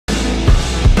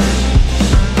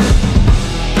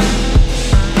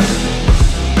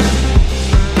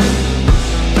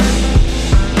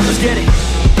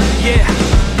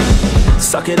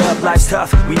suck it up, life's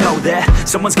tough, we know that.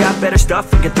 Someone's got better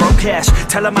stuff and can throw cash.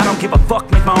 Tell them I don't give a fuck,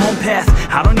 make my own path.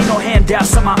 I don't need no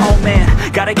handouts, I'm my own man.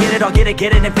 Gotta get it, I'll get it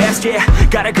and fast, yeah.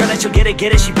 Got a girl and she'll get it,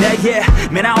 she bad, yeah.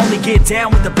 Man, I only get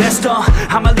down with the best,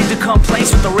 I'ma leave the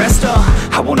complaints with the rest,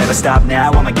 I won't ever stop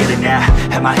now, I'ma get it now.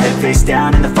 Have my head face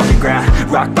down in the fucking ground.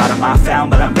 Rock bottom I found,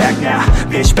 but I'm back now.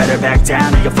 Bitch, better back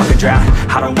down or you'll fucking drown.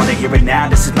 I don't wanna hear it now,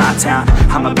 this is my town.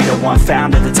 I'ma be the one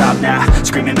found at the top now.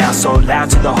 Screaming out so loud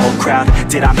to the whole crowd.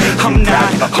 Did I make you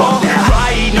proud? Give a fuck now.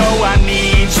 Alright, no, I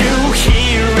need you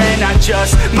here, and I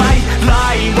just might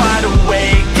lie wide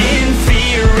awake in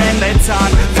fear and let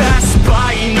time pass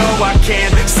by. No, I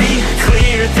can't see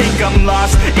clear, think I'm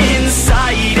lost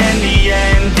inside, and the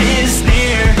end is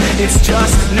near. It's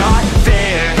just not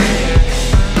fair.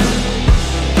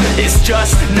 It's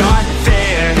just not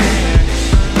fair.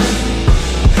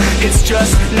 It's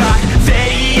just not fair.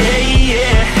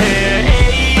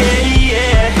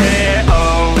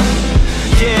 Oh,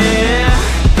 yeah.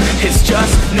 It's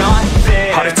just not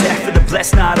fair. Heart attack for the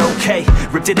blessed, not okay.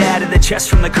 Ripped it out of the chest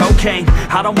from the cocaine.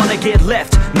 I don't wanna get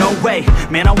left, no way.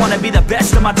 Man, I wanna be the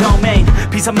best of my domain.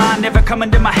 Peace of mind never coming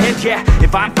to my head, yeah.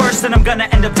 If I'm first, then I'm gonna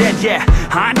end up dead, yeah.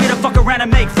 I ain't here to fuck around and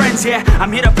make friends, yeah.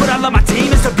 I'm here to put all of my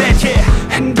demons to bed, yeah.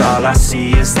 And all I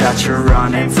see is that you're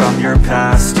running from your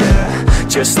past, yeah.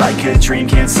 Just like a dream,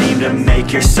 can't seem to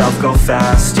make yourself go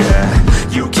fast, yeah.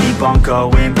 You keep on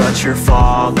going, but you're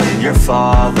falling, you're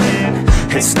falling.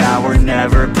 It's now or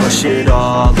never, push it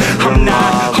all in. I'm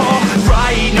not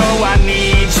alright, no, I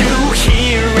need you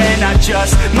here, and I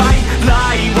just might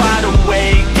lie wide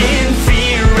awake in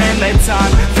fear and let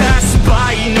time pass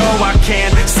by. No, I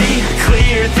can't see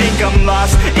clear, think I'm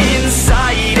lost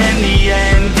inside, and the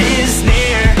end is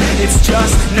near. It's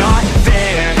just not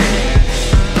fair.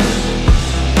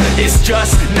 It's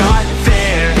just not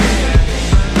fair.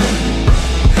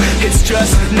 It's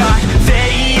just not fair.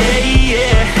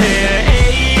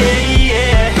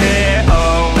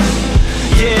 Oh,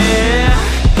 yeah.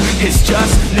 It's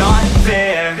just not fair.